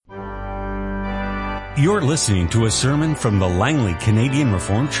You're listening to a sermon from the Langley Canadian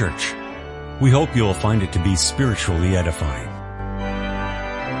Reformed Church. We hope you'll find it to be spiritually edifying.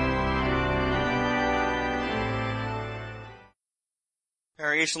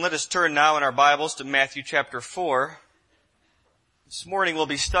 Congregation, let us turn now in our Bibles to Matthew chapter 4. This morning we'll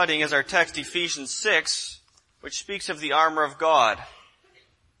be studying as our text Ephesians 6, which speaks of the armor of God.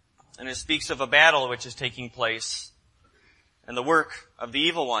 And it speaks of a battle which is taking place and the work of the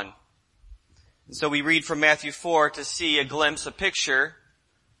evil one. And so we read from Matthew 4 to see a glimpse, a picture,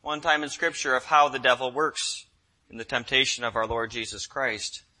 one time in Scripture, of how the devil works in the temptation of our Lord Jesus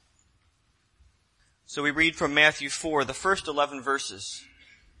Christ. So we read from Matthew 4, the first 11 verses.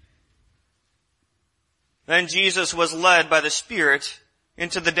 Then Jesus was led by the Spirit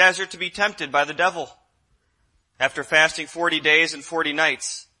into the desert to be tempted by the devil. After fasting 40 days and 40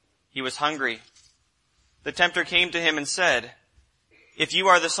 nights, he was hungry. The tempter came to him and said, "If you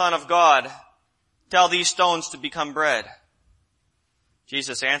are the Son of God, tell these stones to become bread."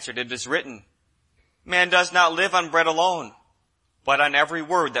 Jesus answered, "It is written, man does not live on bread alone, but on every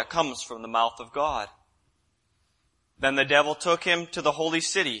word that comes from the mouth of God." Then the devil took him to the holy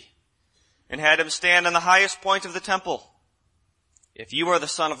city and had him stand on the highest point of the temple. "If you are the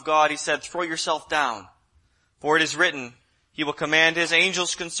Son of God," he said, "throw yourself down, for it is written, he will command his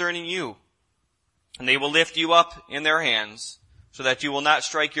angels concerning you, and they will lift you up in their hands, so that you will not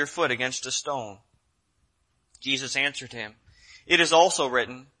strike your foot against a stone." Jesus answered him, "It is also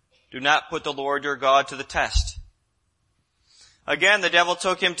written, do not put the Lord your God to the test." Again the devil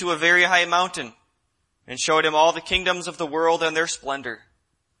took him to a very high mountain and showed him all the kingdoms of the world and their splendor.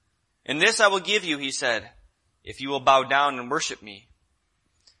 "And this I will give you," he said, "if you will bow down and worship me."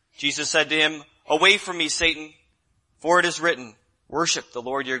 Jesus said to him, "Away from me, Satan, for it is written, worship the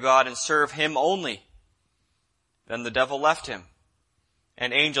Lord your God and serve him only." Then the devil left him,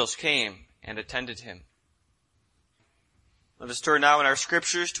 and angels came and attended him. Let us turn now in our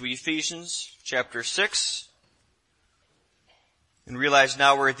scriptures to Ephesians chapter 6. And realize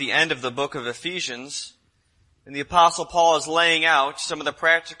now we're at the end of the book of Ephesians. And the Apostle Paul is laying out some of the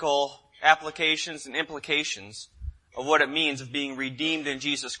practical applications and implications of what it means of being redeemed in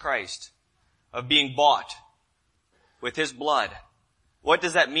Jesus Christ, of being bought with his blood. What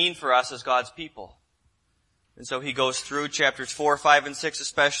does that mean for us as God's people? And so he goes through chapters 4, 5, and 6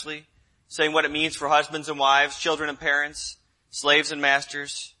 especially, saying what it means for husbands and wives, children and parents, slaves and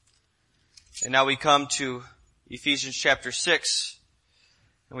masters. And now we come to Ephesians chapter 6,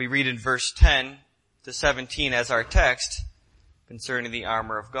 and we read in verse 10 to 17 as our text concerning the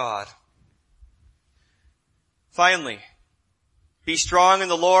armor of God. "Finally, be strong in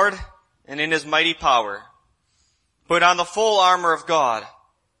the Lord and in his mighty power. Put on the full armor of God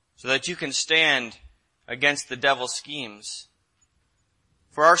so that you can stand against the devil's schemes.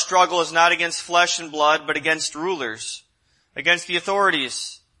 For our struggle is not against flesh and blood, but against rulers, against the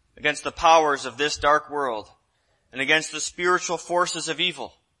authorities, against the powers of this dark world, and against the spiritual forces of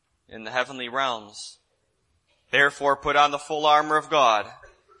evil in the heavenly realms. Therefore put on the full armor of God,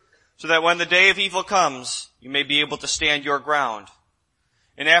 so that when the day of evil comes, you may be able to stand your ground.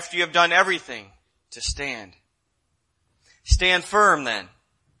 And after you have done everything, to stand. Stand firm then,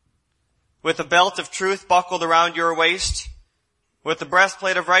 with the belt of truth buckled around your waist, with the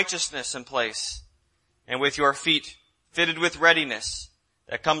breastplate of righteousness in place, and with your feet fitted with readiness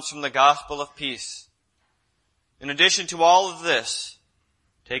that comes from the gospel of peace. In addition to all of this,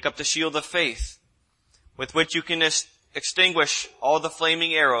 take up the shield of faith, with which you can extinguish all the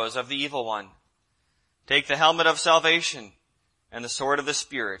flaming arrows of the evil one. Take the helmet of salvation and the sword of the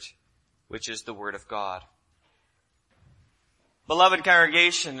Spirit, which is the word of God." Beloved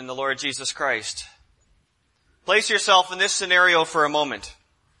congregation in the Lord Jesus Christ, place yourself in this scenario for a moment.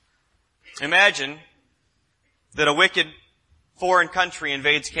 Imagine that a wicked foreign country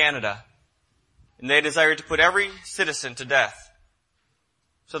invades Canada, and they desire to put every citizen to death.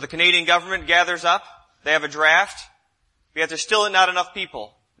 So the Canadian government gathers up, they have a draft, yet there's still not enough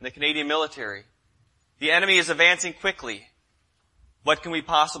people in the Canadian military. The enemy is advancing quickly. What can we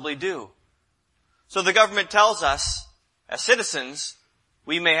possibly do? So the government tells us, as citizens,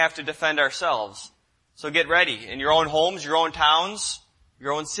 we may have to defend ourselves. So get ready in your own homes, your own towns,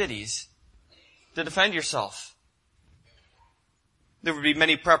 your own cities, to defend yourself. There would be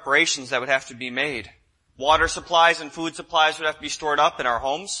many preparations that would have to be made. Water supplies and food supplies would have to be stored up in our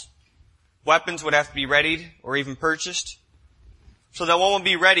homes. Weapons would have to be readied or even purchased, so that one would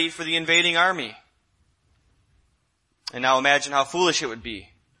be ready for the invading army. And now imagine how foolish it would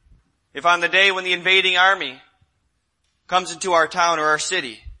be if on the day when the invading army comes into our town or our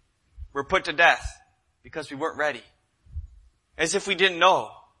city, we're put to death because we weren't ready. As if we didn't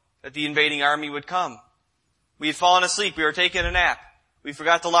know that the invading army would come. We had fallen asleep. We were taking a nap. We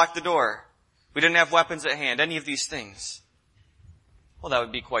forgot to lock the door. We didn't have weapons at hand. Any of these things. Well, that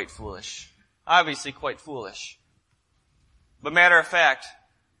would be quite foolish. Obviously quite foolish. But matter of fact,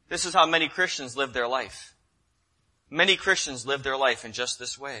 this is how many Christians live their life. Many Christians live their life in just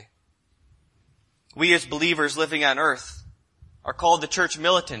this way. We as believers living on earth are called the church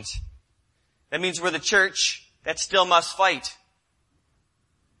militant. That means we're the church that still must fight.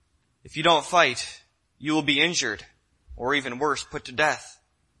 If you don't fight, you will be injured, or even worse, put to death.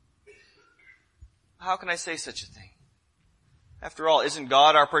 How can I say such a thing? After all, isn't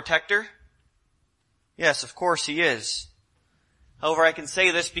God our protector? Yes, of course He is. However, I can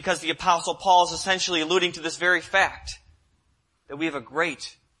say this because the Apostle Paul is essentially alluding to this very fact, that we have a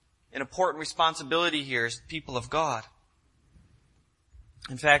great and important responsibility here as people of God.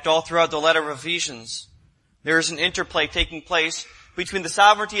 In fact, all throughout the letter of Ephesians, there is an interplay taking place between the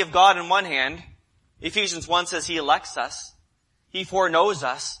sovereignty of God on one hand. Ephesians 1 says He elects us, He foreknows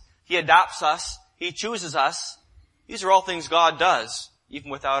us, He adopts us, He chooses us. These are all things God does, even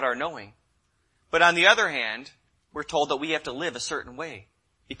without our knowing. But on the other hand, we're told that we have to live a certain way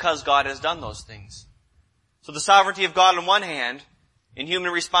because God has done those things. So the sovereignty of God on one hand and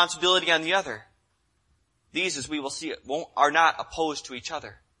human responsibility on the other. These, as we will see, are not opposed to each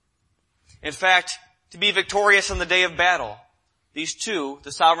other. In fact, to be victorious on the day of battle, these two,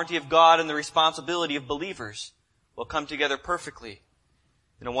 the sovereignty of God and the responsibility of believers, will come together perfectly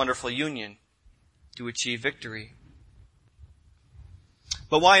in a wonderful union to achieve victory.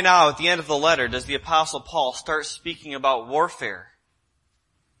 But why now, at the end of the letter, does the Apostle Paul start speaking about warfare?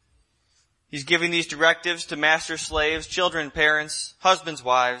 He's giving these directives to masters, slaves, children, parents, husbands,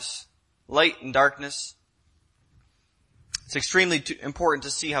 wives, light and darkness. It's extremely important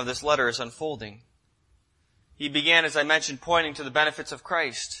to see how this letter is unfolding. He began, as I mentioned, pointing to the benefits of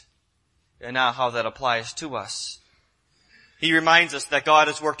Christ, and now how that applies to us. He reminds us that God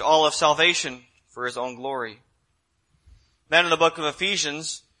has worked all of salvation for His own glory. Then in the book of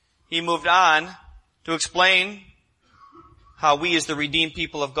Ephesians, he moved on to explain how we as the redeemed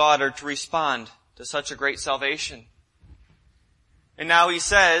people of God are to respond to such a great salvation. And now he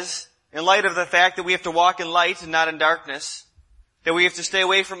says, in light of the fact that we have to walk in light and not in darkness, that we have to stay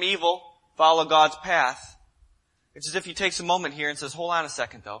away from evil, follow God's path, it's as if he takes a moment here and says, hold on a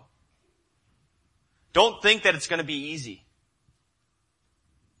second though. Don't think that it's going to be easy.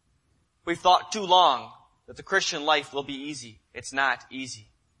 We've thought too long that the Christian life will be easy. It's not easy.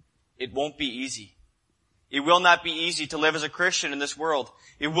 It won't be easy. It will not be easy to live as a Christian in this world.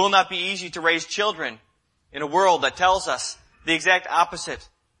 It will not be easy to raise children in a world that tells us the exact opposite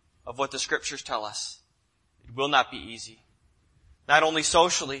of what the Scriptures tell us. It will not be easy. Not only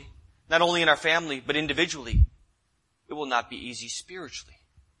socially, not only in our family, but individually. It will not be easy spiritually.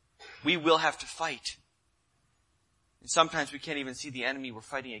 We will have to fight. And sometimes we can't even see the enemy we're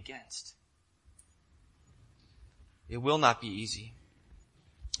fighting against. It will not be easy.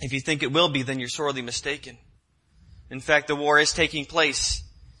 If you think it will be, then you're sorely mistaken. In fact, the war is taking place.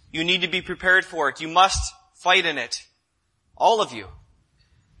 You need to be prepared for it. You must fight in it. All of you.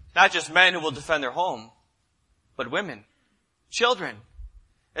 Not just men who will defend their home, but women, children.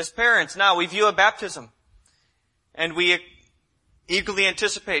 As parents, now we view a baptism, and we eagerly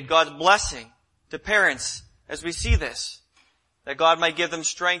anticipate God's blessing to parents as we see this, that God might give them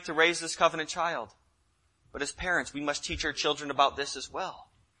strength to raise this covenant child. But as parents, we must teach our children about this as well.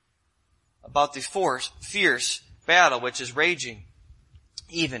 About the fierce battle which is raging,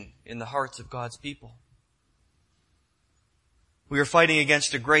 even in the hearts of God's people. We are fighting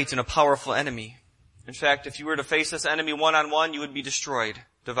against a great and a powerful enemy. In fact, if you were to face this enemy one-on-one, you would be destroyed,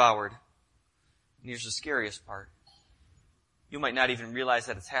 devoured. And here's the scariest part. You might not even realize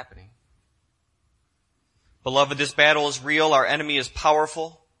that it's happening. Beloved, this battle is real. Our enemy is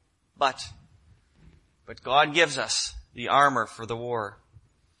powerful, but God gives us the armor for the war.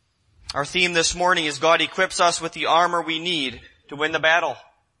 Our theme this morning is God equips us with the armor we need to win the battle.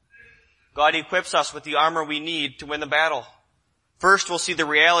 God equips us with the armor we need to win the battle. First, we'll see the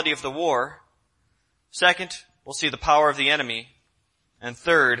reality of the war. Second, we'll see the power of the enemy. And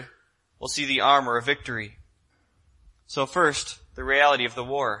third, we'll see the armor of victory. So first, the reality of the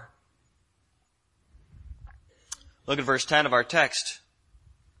war. Look at verse 10 of our text.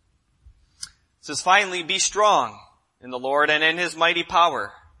 It says, finally, be strong in the Lord and in His mighty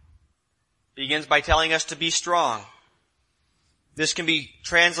power. It begins by telling us to be strong. This can be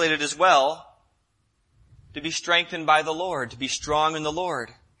translated as well, to be strengthened by the Lord, to be strong in the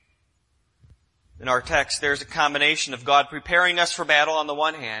Lord. In our text, there's a combination of God preparing us for battle on the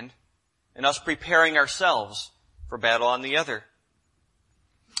one hand, and us preparing ourselves for battle on the other.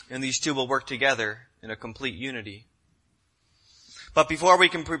 And these two will work together in a complete unity. But before we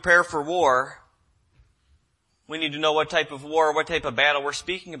can prepare for war, we need to know what type of war, what type of battle we're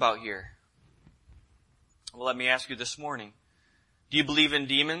speaking about here. Well, let me ask you this morning. Do you believe in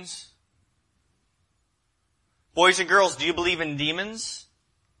demons? Boys and girls, do you believe in demons?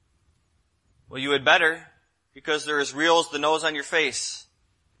 Well, you had better, because they're as real as the nose on your face.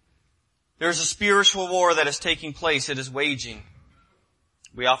 There's a spiritual war that is taking place. It is waging.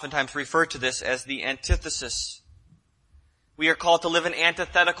 We oftentimes refer to this as the antithesis. We are called to live an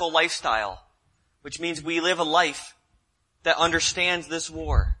antithetical lifestyle, which means we live a life that understands this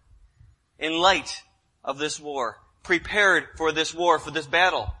war, in light of this war, prepared for this war, for this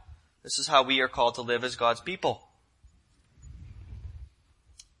battle. This is how we are called to live as God's people.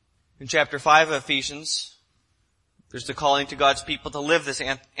 In chapter 5 of Ephesians, there's the calling to God's people to live this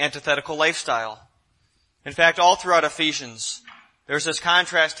antithetical lifestyle. In fact, all throughout Ephesians, there's this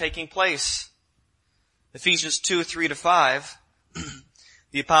contrast taking place. Ephesians 2, 3-5,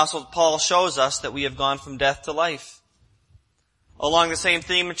 the Apostle Paul shows us that we have gone from death to life. Along the same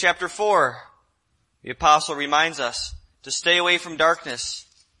theme in chapter 4, the Apostle reminds us to stay away from darkness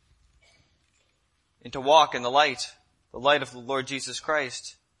and to walk in the light of the Lord Jesus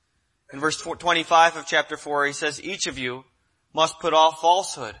Christ. In verse 25 of chapter 4, he says, each of you must put off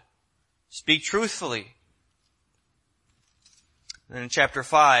falsehood. Speak truthfully. And in chapter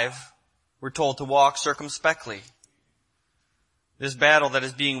 5, we're told to walk circumspectly. This battle that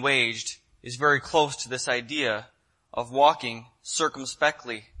is being waged is very close to this idea of walking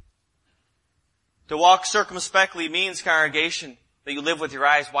circumspectly. To walk circumspectly means, congregation, that you live with your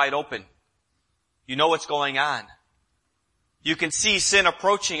eyes wide open. You know what's going on. You can see sin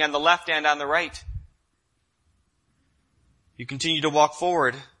approaching on the left and on the right. You continue to walk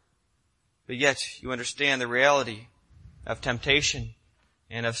forward, but yet you understand the reality of temptation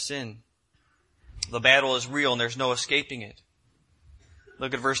and of sin. The battle is real and there's no escaping it.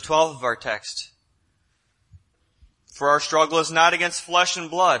 Look at verse 12 of our text. For our struggle is not against flesh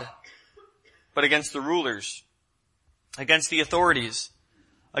and blood, but against the rulers, against the authorities,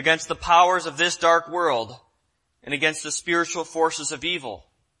 against the powers of this dark world, and against the spiritual forces of evil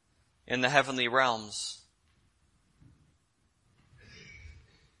in the heavenly realms.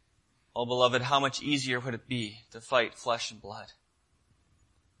 Oh, beloved, how much easier would it be to fight flesh and blood?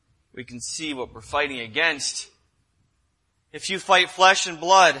 We can see what we're fighting against. If you fight flesh and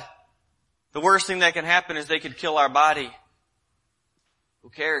blood, the worst thing that can happen is they could kill our body. Who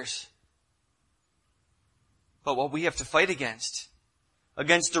cares? But what we have to fight against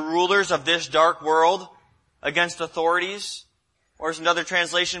the rulers of this dark world, against authorities, or as another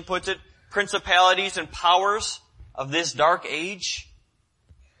translation puts it, principalities and powers of this dark age.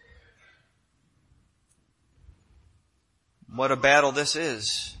 What a battle this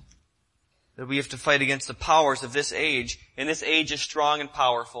is. That we have to fight against the powers of this age, and this age is strong and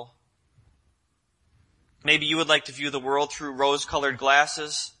powerful. Maybe you would like to view the world through rose-colored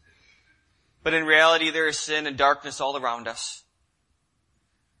glasses, but in reality there is sin and darkness all around us.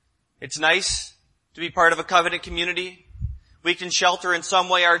 It's nice to be part of a covenant community. We can shelter in some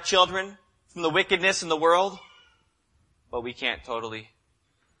way our children from the wickedness in the world, but we can't totally.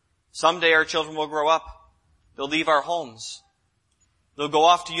 Someday our children will grow up. They'll leave our homes. They'll go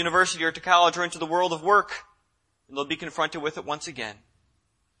off to university or to college or into the world of work, and they'll be confronted with it once again.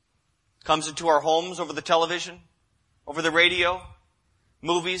 It comes into our homes over the television, over the radio,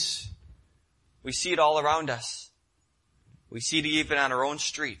 movies. We see it all around us. We see it even on our own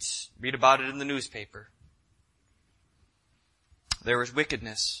streets. Read about it in the newspaper. There is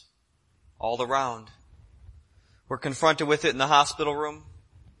wickedness all around. We're confronted with it in the hospital room,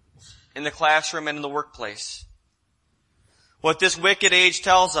 in the classroom, and in the workplace. What this wicked age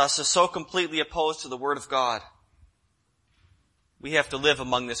tells us is so completely opposed to the Word of God. We have to live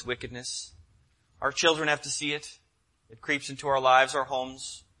among this wickedness. Our children have to see it. It creeps into our lives, our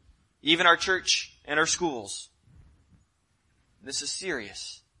homes, even our church and our schools. This is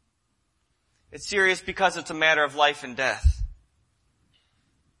serious. It's serious because it's a matter of life and death.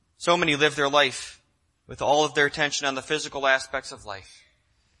 So many live their life with all of their attention on the physical aspects of life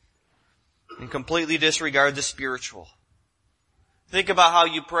and completely disregard the spiritual. Think about how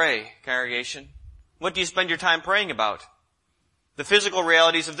you pray, congregation. What do you spend your time praying about? The physical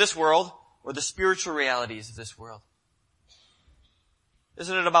realities of this world or the spiritual realities of this world?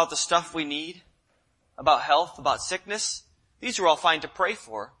 Isn't it about the stuff we need? About health, about sickness? These are all fine to pray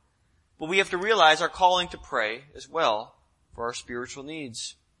for. But we have to realize our calling to pray as well for our spiritual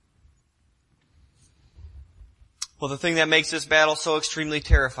needs. Well, the thing that makes this battle so extremely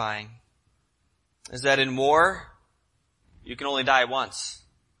terrifying is that in war, you can only die once.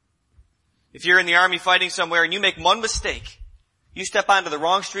 If you're in the army fighting somewhere and you make one mistake, you step onto the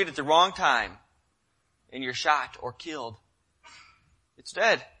wrong street at the wrong time, and you're shot or killed. It's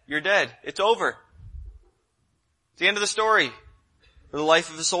dead. You're dead. It's over. It's the end of the story for the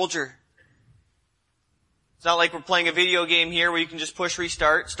life of a soldier. It's not like we're playing a video game here where you can just push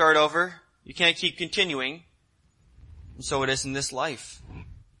restart, start over. You can't keep continuing. And so it is in this life.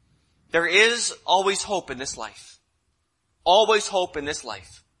 There is always hope in this life. Always hope in this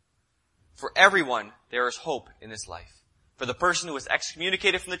life. For everyone, there is hope in this life. For the person who is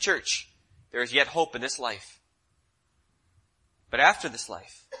excommunicated from the church, there is yet hope in this life. But after this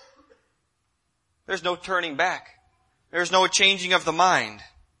life, there's no turning back. There's no changing of the mind.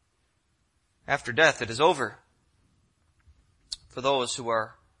 After death, it is over. For those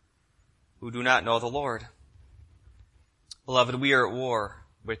who do not know the Lord. Beloved, we are at war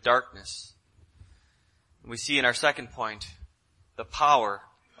with darkness. We see in our second point the power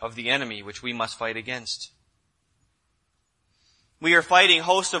of the enemy which we must fight against. We are fighting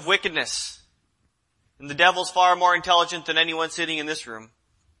hosts of wickedness. And the devil's far more intelligent than anyone sitting in this room,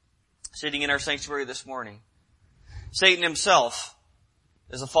 sitting in our sanctuary this morning. Satan himself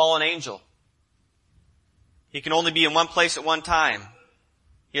is a fallen angel. He can only be in one place at one time.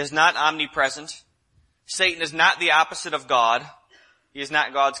 He is not omnipresent. Satan is not the opposite of God. He is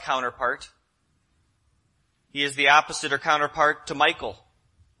not God's counterpart. He is the opposite or counterpart to Michael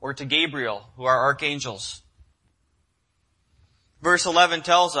or to Gabriel, who are archangels. Verse 11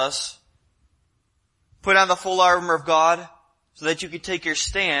 tells us, put on the full armor of God so that you can take your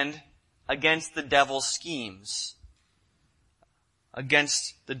stand against the devil's schemes.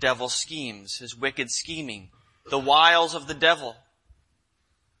 Against the devil's schemes, his wicked scheming, the wiles of the devil.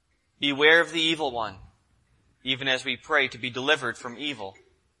 Beware of the evil one, even as we pray to be delivered from evil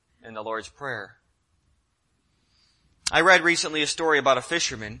in the Lord's Prayer. I read recently a story about a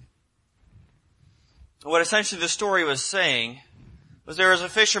fisherman. What essentially the story was saying was there was a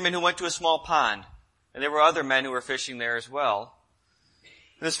fisherman who went to a small pond, and there were other men who were fishing there as well.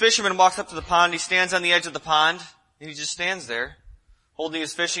 And this fisherman walks up to the pond, he stands on the edge of the pond, and he just stands there, holding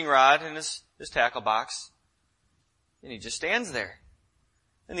his fishing rod and his tackle box. And he just stands there.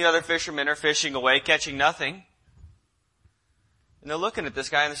 And the other fishermen are fishing away, catching nothing. And they're looking at this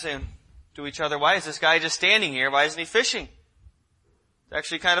guy and they're saying to each other, why is this guy just standing here? Why isn't he fishing? It's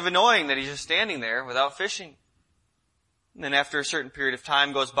actually kind of annoying that he's just standing there without fishing. And then after a certain period of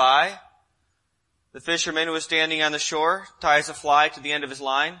time goes by, the fisherman who is standing on the shore ties a fly to the end of his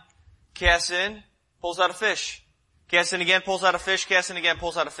line, casts in, pulls out a fish. Casts in again, pulls out a fish, casts in again,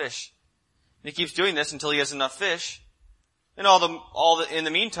 pulls out a fish. And he keeps doing this until he has enough fish. And in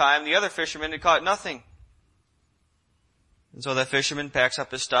the meantime, the other fisherman had caught nothing. And so that fisherman packs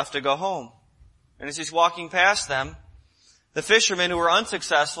up his stuff to go home. And as he's walking past them, the fishermen who were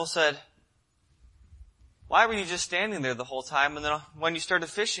unsuccessful said, why were you just standing there the whole time? And then when you started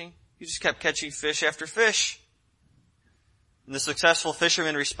fishing, you just kept catching fish after fish. And the successful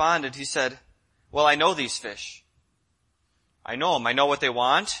fisherman responded, he said, well, I know these fish. I know them. I know what they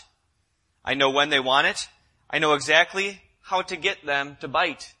want. I know when they want it. I know exactly how to get them to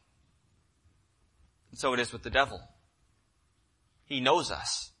bite. And so it is with the devil. He knows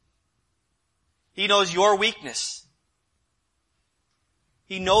us. He knows your weakness.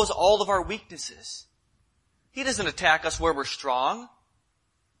 He knows all of our weaknesses. He doesn't attack us where we're strong.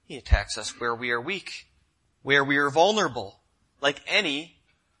 He attacks us where we are weak, where we are vulnerable, like any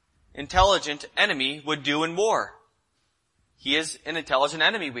intelligent enemy would do in war. He is an intelligent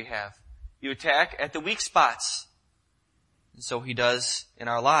enemy we have. You attack at the weak spots. And so he does in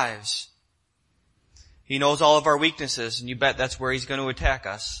our lives. He knows all of our weaknesses, and you bet that's where he's going to attack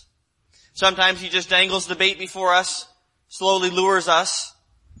us. Sometimes he just dangles the bait before us, slowly lures us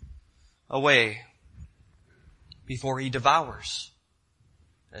away before he devours,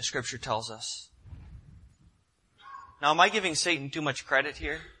 as Scripture tells us. Now, am I giving Satan too much credit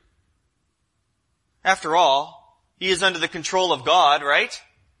here? After all, he is under the control of God, right?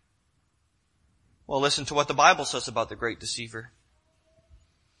 Well, listen to what the Bible says about the great deceiver.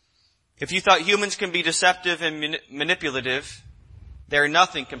 If you thought humans can be deceptive and manipulative, they are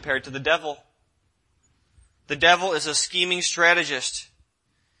nothing compared to the devil. The devil is a scheming strategist.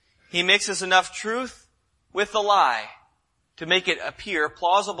 He mixes enough truth with the lie to make it appear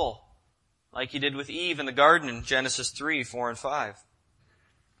plausible, like he did with Eve in the garden in Genesis 3, 4, and 5.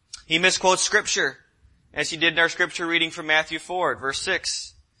 He misquotes Scripture, as he did in our Scripture reading from Matthew 4, verse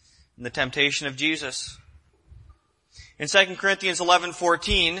 6, in the temptation of Jesus. In 2 Corinthians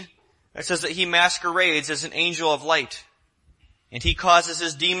 11:14, it says that he masquerades as an angel of light, and he causes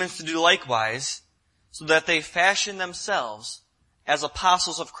his demons to do likewise, so that they fashion themselves as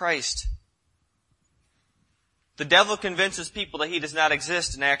apostles of Christ. The devil convinces people that he does not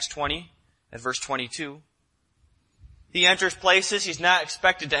exist in Acts 20 at verse 22. He enters places he's not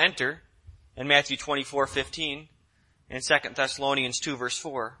expected to enter in Matthew 24:15 and 2 Thessalonians 2 verse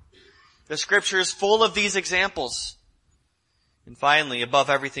 4. The scripture is full of these examples. And finally,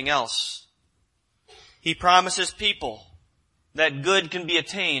 above everything else, he promises people that good can be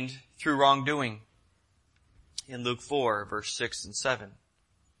attained through wrongdoing. In Luke 4 verse 6 and 7.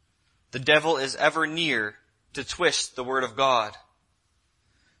 The devil is ever near to twist the word of God.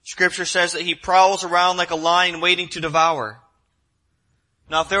 Scripture says that he prowls around like a lion waiting to devour.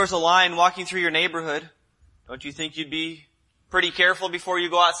 Now, if there was a lion walking through your neighborhood, don't you think you'd be pretty careful before you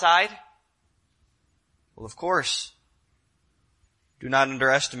go outside? Well, of course. Do not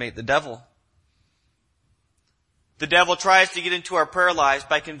underestimate the devil. The devil tries to get into our prayer lives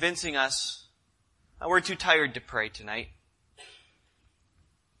by convincing us that we're too tired to pray tonight.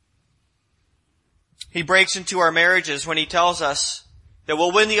 He breaks into our marriages when he tells us that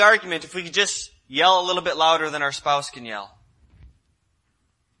we'll win the argument if we could just yell a little bit louder than our spouse can yell.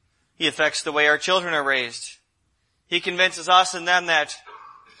 He affects the way our children are raised. He convinces us and them that,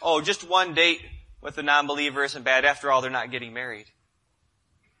 just one date with a non-believer isn't bad. After all, they're not getting married.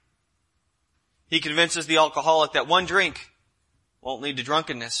 He convinces the alcoholic that one drink won't lead to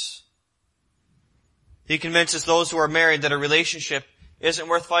drunkenness. He convinces those who are married that a relationship isn't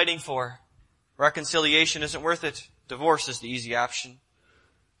worth fighting for. Reconciliation isn't worth it. Divorce is the easy option.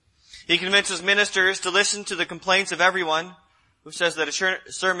 He convinces ministers to listen to the complaints of everyone who says that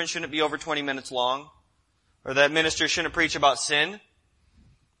a sermon shouldn't be over 20 minutes long, or that ministers shouldn't preach about sin,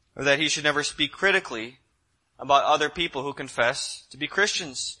 or that he should never speak critically about other people who confess to be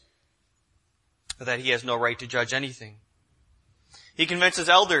Christians, or that he has no right to judge anything. He convinces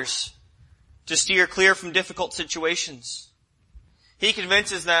elders to steer clear from difficult situations. He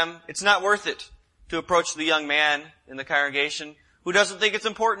convinces them it's not worth it to approach the young man in the congregation who doesn't think it's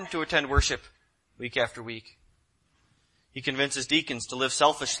important to attend worship week after week. He convinces deacons to live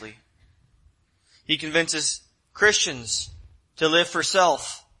selfishly. He convinces Christians to live for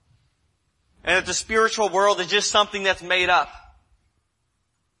self. And that the spiritual world is just something that's made up.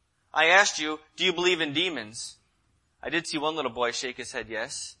 I asked you, do you believe in demons? I did see one little boy shake his head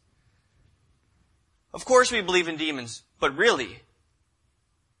yes. Of course we believe in demons, but really,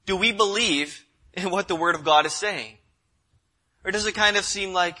 do we believe in what the Word of God is saying? Or does it kind of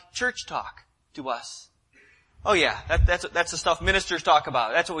seem like church talk to us? Oh yeah, that's the stuff ministers talk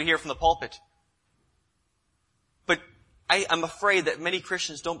about. That's what we hear from the pulpit. But I'm afraid that many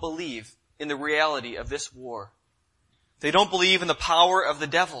Christians don't believe in the reality of this war. They don't believe in the power of the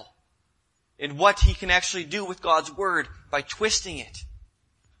devil, in what he can actually do with God's Word by twisting it.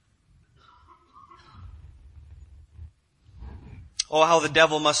 Oh, how the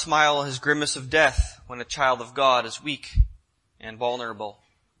devil must smile his grimace of death when a child of God is weak and vulnerable.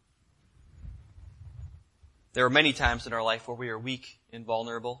 There are many times in our life where we are weak and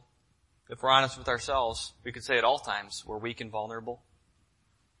vulnerable. If we're honest with ourselves, we could say at all times we're weak and vulnerable.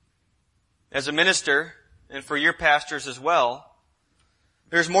 As a minister, and for your pastors as well,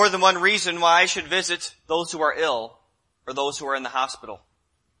 there's more than one reason why I should visit those who are ill or those who are in the hospital.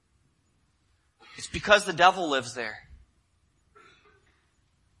 It's because the devil lives there.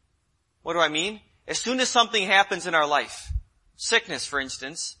 What do I mean? As soon as something happens in our life, sickness for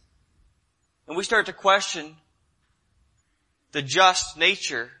instance, and we start to question the just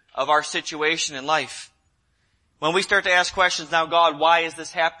nature of our situation in life, when we start to ask questions, now God, why is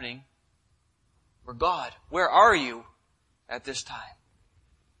this happening? Or God, where are you at this time?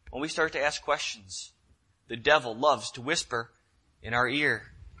 When we start to ask questions, the devil loves to whisper in our ear.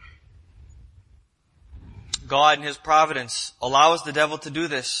 God in His providence allows the devil to do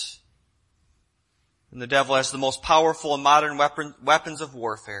this. And the devil has the most powerful and modern weapons of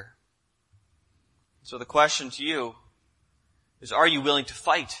warfare. So the question to you is, are you willing to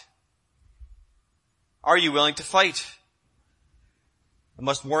fight? Are you willing to fight? I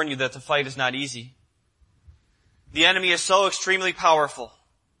must warn you that the fight is not easy. The enemy is so extremely powerful.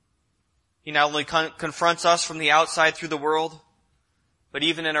 He not only confronts us from the outside through the world, but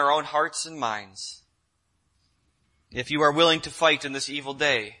even in our own hearts and minds. If you are willing to fight in this evil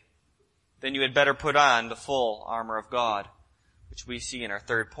day, then you had better put on the full armor of God, which we see in our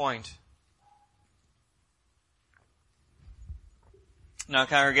third point. Now,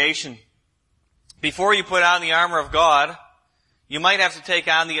 congregation, before you put on the armor of God, you might have to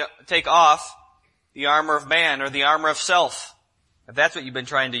take off the armor of man or the armor of self, if that's what you've been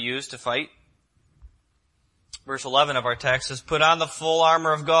trying to use to fight. Verse 11 of our text says, put on the full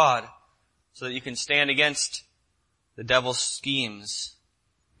armor of God so that you can stand against the devil's schemes.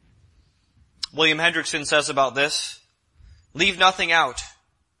 William Hendrickson says about this, "Leave nothing out.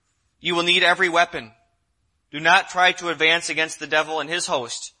 You will need every weapon. Do not try to advance against the devil and his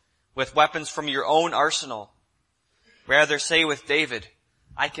host with weapons from your own arsenal. Rather say with David,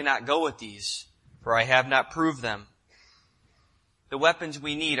 'I cannot go with these, for I have not proved them.' The weapons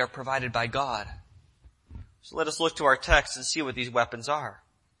we need are provided by God. So let us look to our text and see what these weapons are.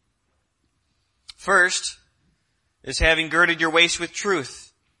 First is having girded your waist with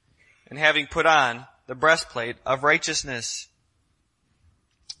truth and having put on the breastplate of righteousness."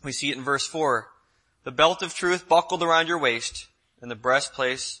 We see it in verse 4. "The belt of truth buckled around your waist and the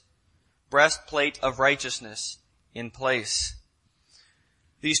breastplate of righteousness in place."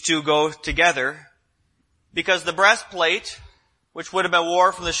 These two go together because the breastplate, which would have been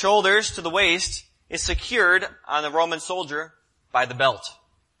worn from the shoulders to the waist, is secured on the Roman soldier by the belt.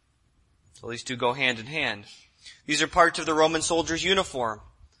 So these two go hand in hand. These are parts of the Roman soldier's uniform.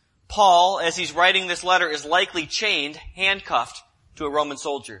 Paul, as he's writing this letter, is likely chained, handcuffed to a Roman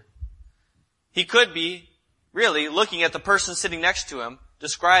soldier. He could be really looking at the person sitting next to him,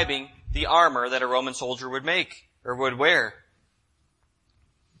 describing the armor that a Roman soldier would make or would wear.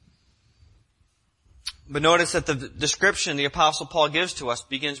 But notice that the description the Apostle Paul gives to us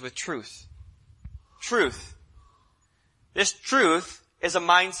begins with truth. Truth. This truth is a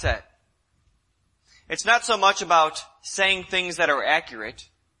mindset. It's not so much about saying things that are accurate,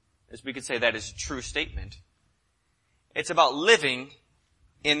 as we could say that is a true statement. It's about living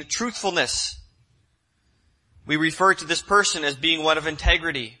in truthfulness. We refer to this person as being one of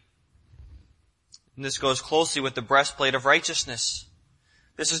integrity. And this goes closely with the breastplate of righteousness.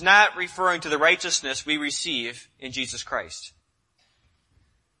 This is not referring to the righteousness we receive in Jesus Christ.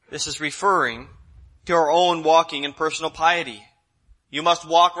 This is referring to our own walking in personal piety. You must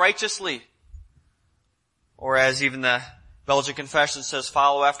walk righteously. Or as even the Belgian Confession says,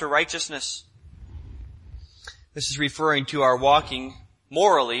 follow after righteousness. This is referring to our walking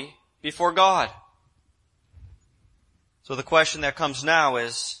morally before God. So the question that comes now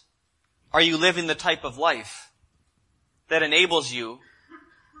is, are you living the type of life that enables you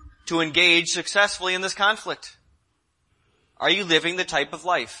to engage successfully in this conflict? Are you living the type of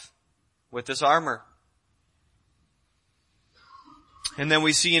life with this armor? And then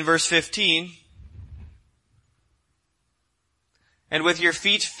we see in verse 15, "And with your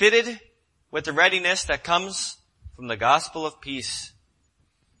feet fitted with the readiness that comes from the gospel of peace."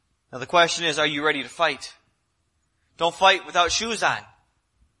 Now the question is, are you ready to fight? Don't fight without shoes on.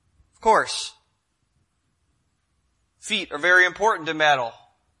 Of course. Feet are very important in battle.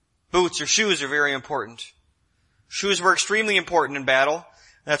 Boots or shoes are very important. Shoes were extremely important in battle.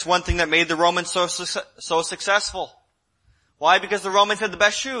 That's one thing that made the Romans so successful. Why? Because the Romans had the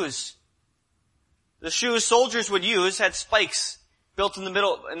best shoes. The shoes soldiers would use had spikes built in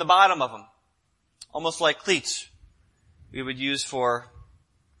the bottom of them. Almost like cleats we would use for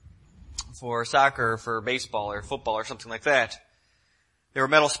soccer, for baseball or football or something like that. There were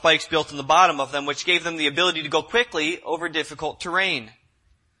metal spikes built in the bottom of them, which gave them the ability to go quickly over difficult terrain,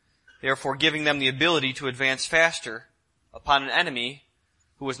 therefore giving them the ability to advance faster upon an enemy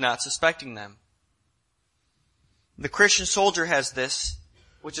who was not suspecting them. The Christian soldier has this,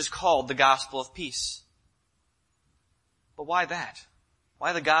 which is called the gospel of peace. But why that?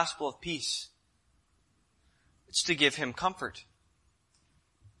 Why the gospel of peace? It's to give him comfort.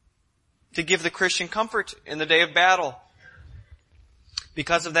 To give the Christian comfort in the day of battle.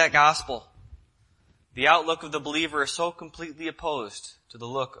 Because of that gospel, the outlook of the believer is so completely opposed to the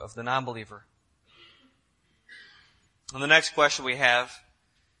look of the non-believer. And the next question we have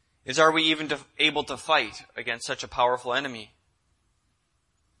is, are we even able to fight against such a powerful enemy?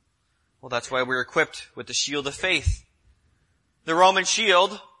 Well, that's why we're equipped with the shield of faith. The Roman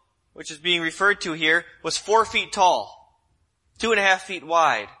shield, which is being referred to here, was 4 feet tall, 2.5 feet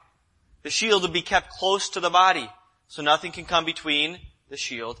wide. The shield would be kept close to the body, so nothing can come between the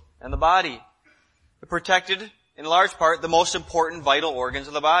shield and the body. It protected, in large part, the most important vital organs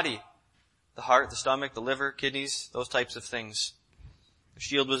of the body. The heart, the stomach, the liver, kidneys, those types of things. The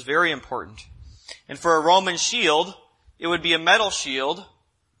shield was very important. And for a Roman shield, it would be a metal shield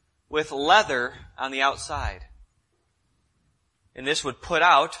with leather on the outside. And this would put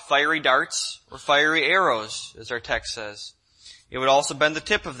out fiery darts or fiery arrows, as our text says. It would also bend the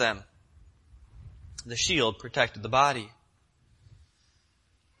tip of them. The shield protected the body.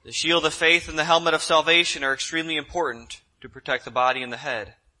 The shield of faith and the helmet of salvation are extremely important to protect the body and the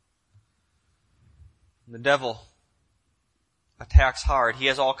head. And the devil attacks hard. He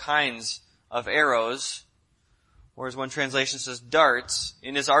has all kinds of arrows, or as one translation says, darts,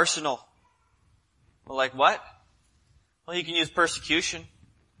 in his arsenal. Well, like what? Well, he can use persecution,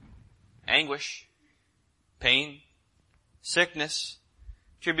 anguish, pain, sickness,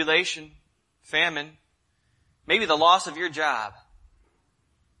 tribulation, famine, maybe the loss of your job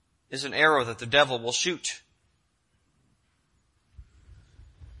is an arrow that the devil will shoot.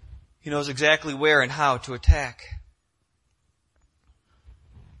 He knows exactly where and how to attack.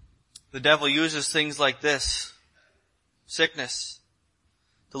 The devil uses things like this, sickness,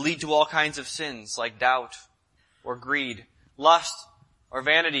 to lead to all kinds of sins like doubt or greed, lust or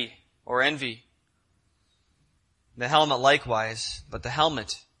vanity or envy. The helmet likewise, but the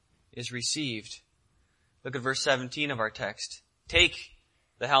helmet is received. Look at verse 17 of our text. Take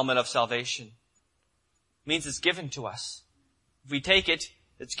the helmet of salvation. It means it's given to us. If we take it,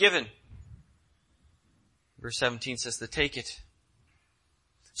 it's given. Verse 17 says to take it.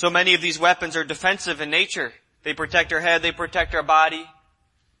 So many of these weapons are defensive in nature. They protect our head, they protect our body.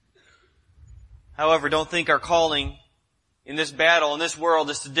 However, don't think our calling in this battle, in this world,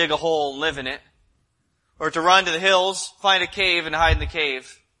 is to dig a hole and live in it. Or to run to the hills, find a cave and hide in the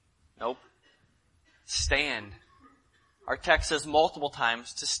cave. Nope. Stand. Our text says multiple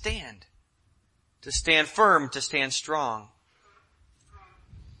times to stand. To stand firm, to stand strong.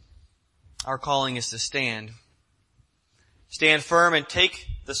 Our calling is to stand. Stand firm and take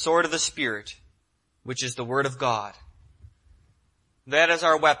the sword of the Spirit, which is the Word of God. That is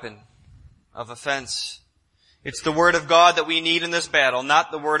our weapon of offense. It's the Word of God that we need in this battle,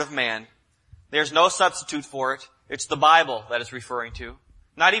 not the word of man. There's no substitute for it. It's the Bible that it's referring to.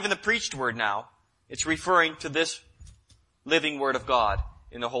 Not even the preached word now. It's referring to this living Word of God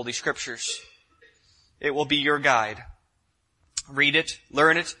in the Holy Scriptures. It will be your guide. Read it,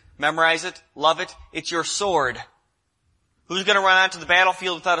 learn it, memorize it, love it. It's your sword. Who's going to run onto the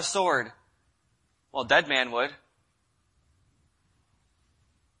battlefield without a sword? Well, a dead man would.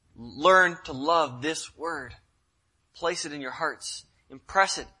 Learn to love this word. Place it in your hearts.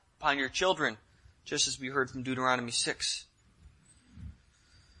 Impress it upon your children, just as we heard from Deuteronomy 6.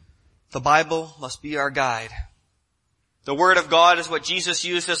 The Bible must be our guide. The Word of God is what Jesus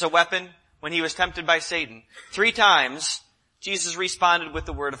used as a weapon when he was tempted by Satan. 3 times, Jesus responded with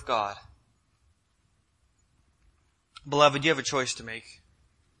the Word of God. Beloved, you have a choice to make.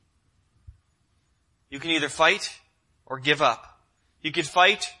 You can either fight or give up. You can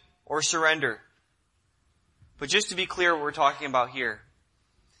fight or surrender. But just to be clear what we're talking about here,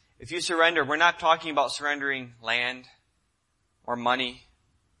 if you surrender, we're not talking about surrendering land or money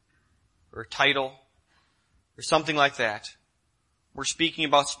or title or something like that. We're speaking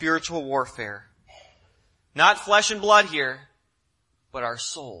about spiritual warfare. Not flesh and blood here, but our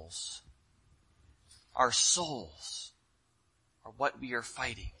souls. Our souls are what we are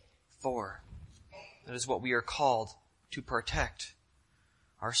fighting for. That is what we are called to protect.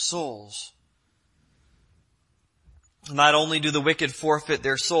 Our souls. Not only do the wicked forfeit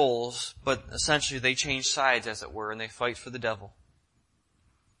their souls, but essentially they change sides, as it were, and they fight for the devil.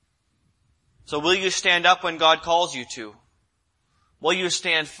 So will you stand up when God calls you to? Will you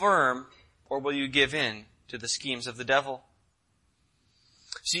stand firm, or will you give in to the schemes of the devil?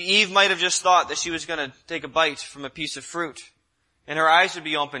 See, Eve might have just thought that she was going to take a bite from a piece of fruit, and her eyes would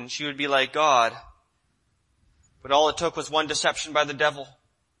be open. She would be like God. But all it took was one deception by the devil.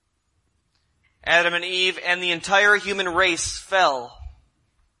 Adam and Eve and the entire human race fell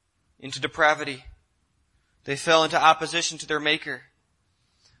into depravity. They fell into opposition to their Maker.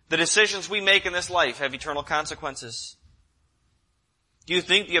 The decisions we make in this life have eternal consequences. Do you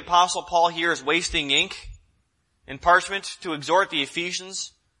think the Apostle Paul here is wasting ink and parchment to exhort the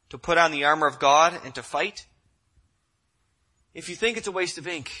Ephesians to put on the armor of God and to fight? If you think it's a waste of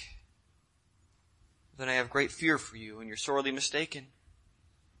ink, then I have great fear for you, and you're sorely mistaken.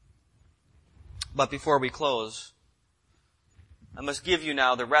 But before we close, I must give you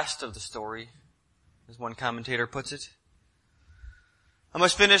now the rest of the story, as one commentator puts it. I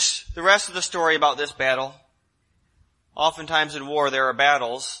must finish the rest of the story about this battle. Oftentimes in war there are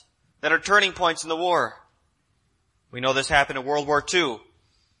battles that are turning points in the war. We know this happened in World War II.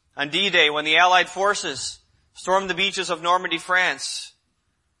 On D-Day, when the Allied forces stormed the beaches of Normandy, France,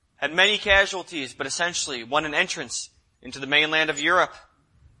 had many casualties, but essentially won an entrance into the mainland of Europe.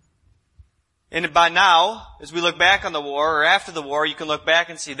 And by now, as we look back on the war, or after the war, you can look back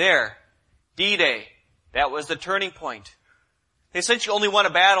and see there, D-Day, that was the turning point. They essentially only won a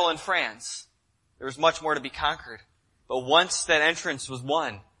battle in France. There was much more to be conquered. But once that entrance was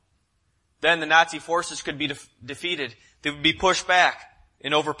won, then the Nazi forces could be defeated. They would be pushed back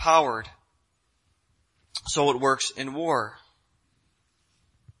and overpowered. So it works in war.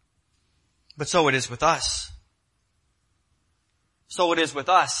 But so it is with us. So it is with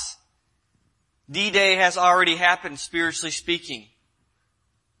us. D-Day has already happened, spiritually speaking.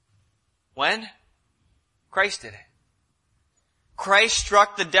 When? Christ did it. Christ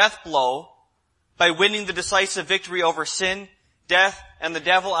struck the death blow by winning the decisive victory over sin, death, and the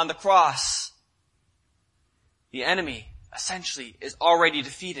devil on the cross. The enemy, essentially, is already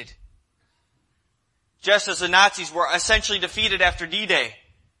defeated. Just as the Nazis were essentially defeated after D-Day.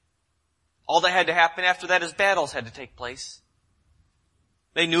 All that had to happen after that is battles had to take place.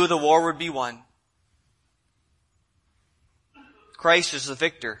 They knew the war would be won. Christ is the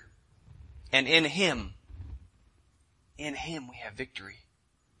victor. And in Him we have victory.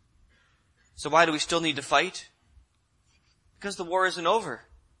 So why do we still need to fight? Because the war isn't over.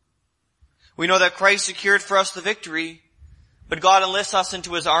 We know that Christ secured for us the victory, but God enlists us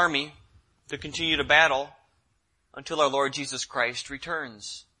into His army to continue to battle until our Lord Jesus Christ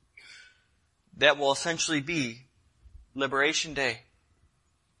returns. That will essentially be Liberation Day.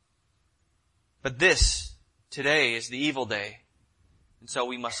 But this, today, is the evil day. And so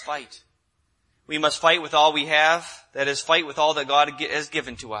we must fight. We must fight with all we have, that is, fight with all that God has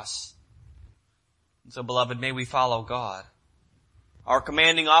given to us. And so, beloved, may we follow God, our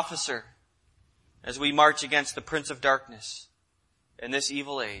commanding officer, as we march against the Prince of Darkness in this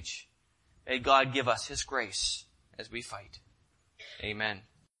evil age. May God give us His grace as we fight. Amen.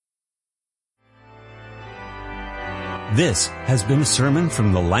 This has been a sermon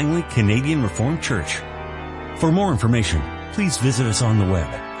from the Langley Canadian Reformed Church. For more information, please visit us on the web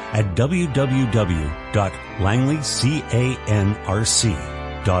at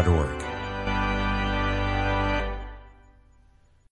www.langleycanrc.org.